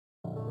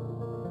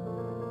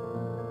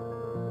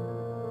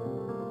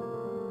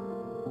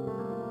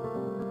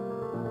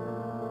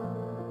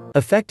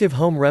Effective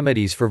home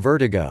remedies for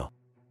vertigo.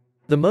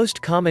 The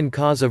most common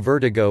cause of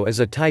vertigo is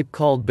a type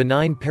called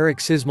benign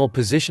paroxysmal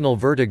positional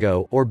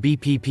vertigo, or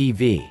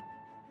BPPV.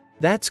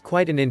 That's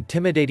quite an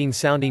intimidating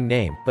sounding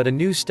name, but a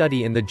new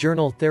study in the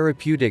journal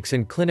Therapeutics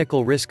and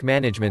Clinical Risk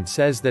Management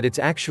says that it's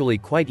actually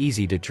quite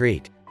easy to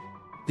treat.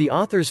 The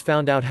authors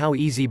found out how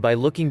easy by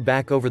looking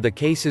back over the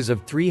cases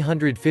of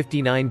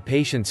 359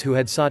 patients who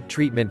had sought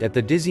treatment at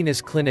the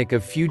dizziness clinic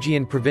of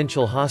Fujian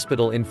Provincial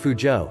Hospital in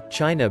Fuzhou,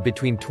 China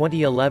between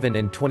 2011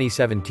 and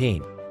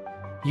 2017.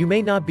 You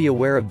may not be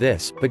aware of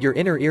this, but your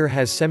inner ear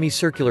has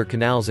semicircular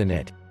canals in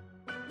it.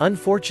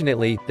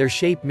 Unfortunately, their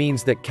shape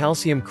means that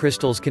calcium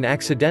crystals can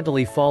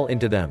accidentally fall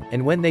into them,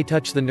 and when they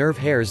touch the nerve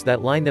hairs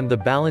that line them, the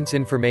balance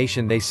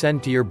information they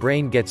send to your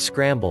brain gets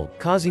scrambled,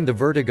 causing the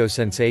vertigo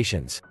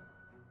sensations.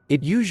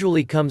 It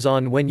usually comes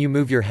on when you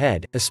move your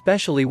head,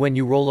 especially when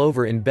you roll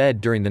over in bed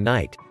during the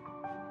night.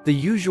 The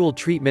usual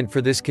treatment for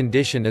this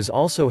condition is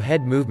also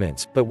head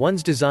movements, but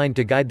one's designed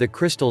to guide the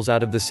crystals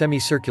out of the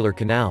semicircular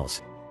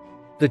canals.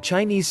 The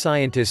Chinese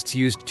scientists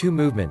used two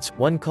movements,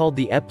 one called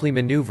the Epley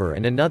maneuver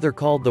and another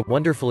called the,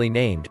 wonderfully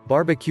named,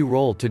 barbecue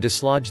roll, to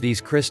dislodge these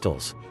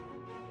crystals.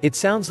 It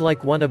sounds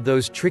like one of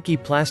those tricky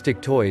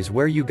plastic toys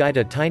where you guide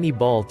a tiny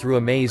ball through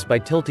a maze by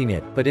tilting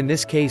it, but in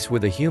this case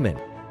with a human.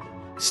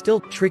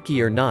 Still,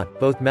 tricky or not,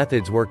 both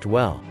methods worked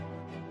well.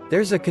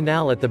 There's a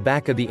canal at the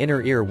back of the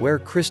inner ear where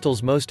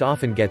crystals most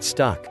often get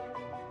stuck.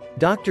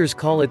 Doctors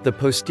call it the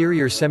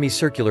posterior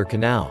semicircular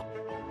canal.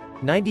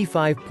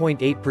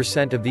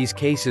 95.8% of these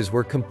cases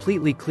were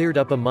completely cleared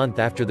up a month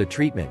after the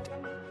treatment.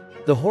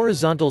 The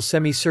horizontal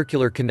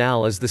semicircular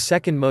canal is the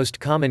second most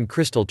common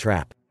crystal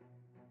trap.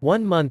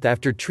 1 month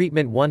after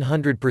treatment,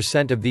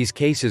 100% of these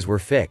cases were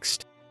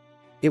fixed.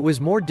 It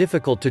was more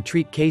difficult to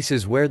treat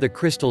cases where the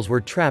crystals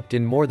were trapped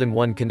in more than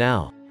one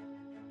canal.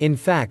 In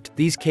fact,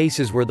 these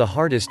cases were the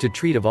hardest to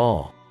treat of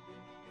all.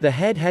 The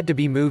head had to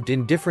be moved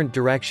in different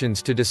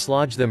directions to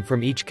dislodge them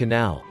from each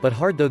canal, but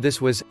hard though this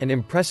was, an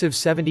impressive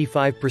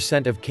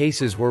 75% of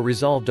cases were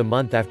resolved a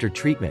month after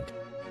treatment.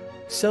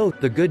 So,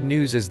 the good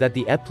news is that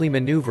the Epley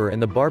maneuver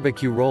and the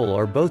barbecue roll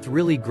are both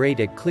really great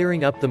at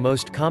clearing up the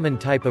most common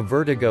type of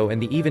vertigo,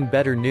 and the even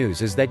better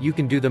news is that you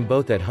can do them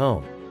both at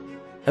home.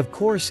 Of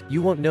course,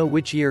 you won't know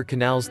which ear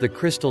canals the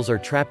crystals are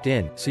trapped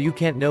in, so you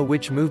can't know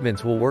which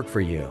movements will work for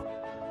you.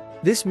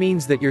 This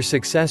means that your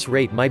success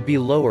rate might be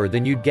lower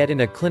than you'd get in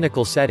a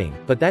clinical setting,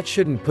 but that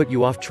shouldn't put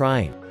you off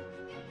trying.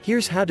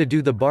 Here's how to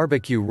do the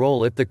barbecue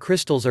roll if the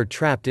crystals are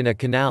trapped in a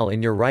canal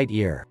in your right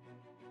ear.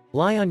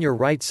 Lie on your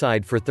right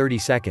side for 30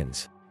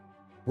 seconds.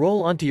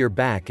 Roll onto your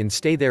back and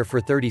stay there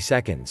for 30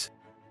 seconds.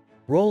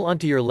 Roll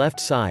onto your left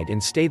side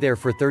and stay there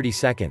for 30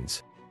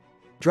 seconds.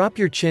 Drop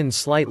your chin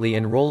slightly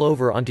and roll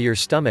over onto your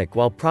stomach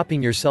while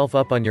propping yourself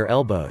up on your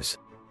elbows.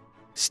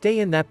 Stay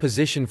in that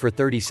position for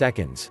 30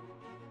 seconds.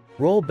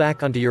 Roll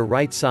back onto your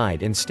right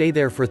side and stay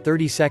there for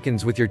 30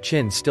 seconds with your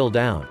chin still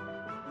down.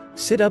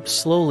 Sit up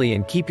slowly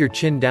and keep your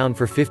chin down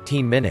for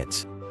 15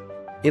 minutes.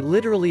 It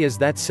literally is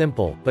that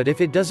simple, but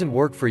if it doesn't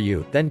work for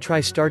you, then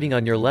try starting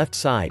on your left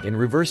side and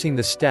reversing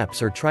the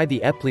steps, or try the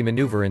Epley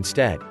maneuver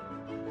instead.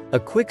 A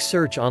quick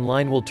search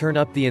online will turn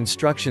up the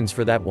instructions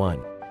for that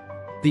one.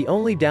 The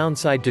only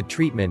downside to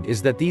treatment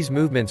is that these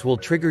movements will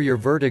trigger your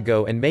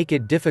vertigo and make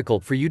it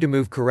difficult for you to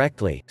move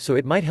correctly, so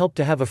it might help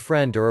to have a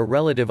friend or a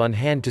relative on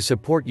hand to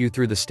support you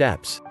through the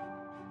steps.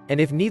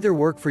 And if neither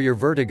work for your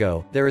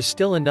vertigo, there is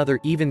still another,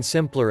 even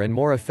simpler and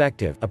more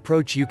effective,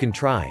 approach you can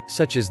try,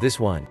 such as this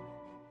one.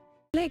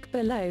 Click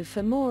below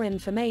for more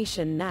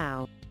information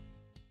now.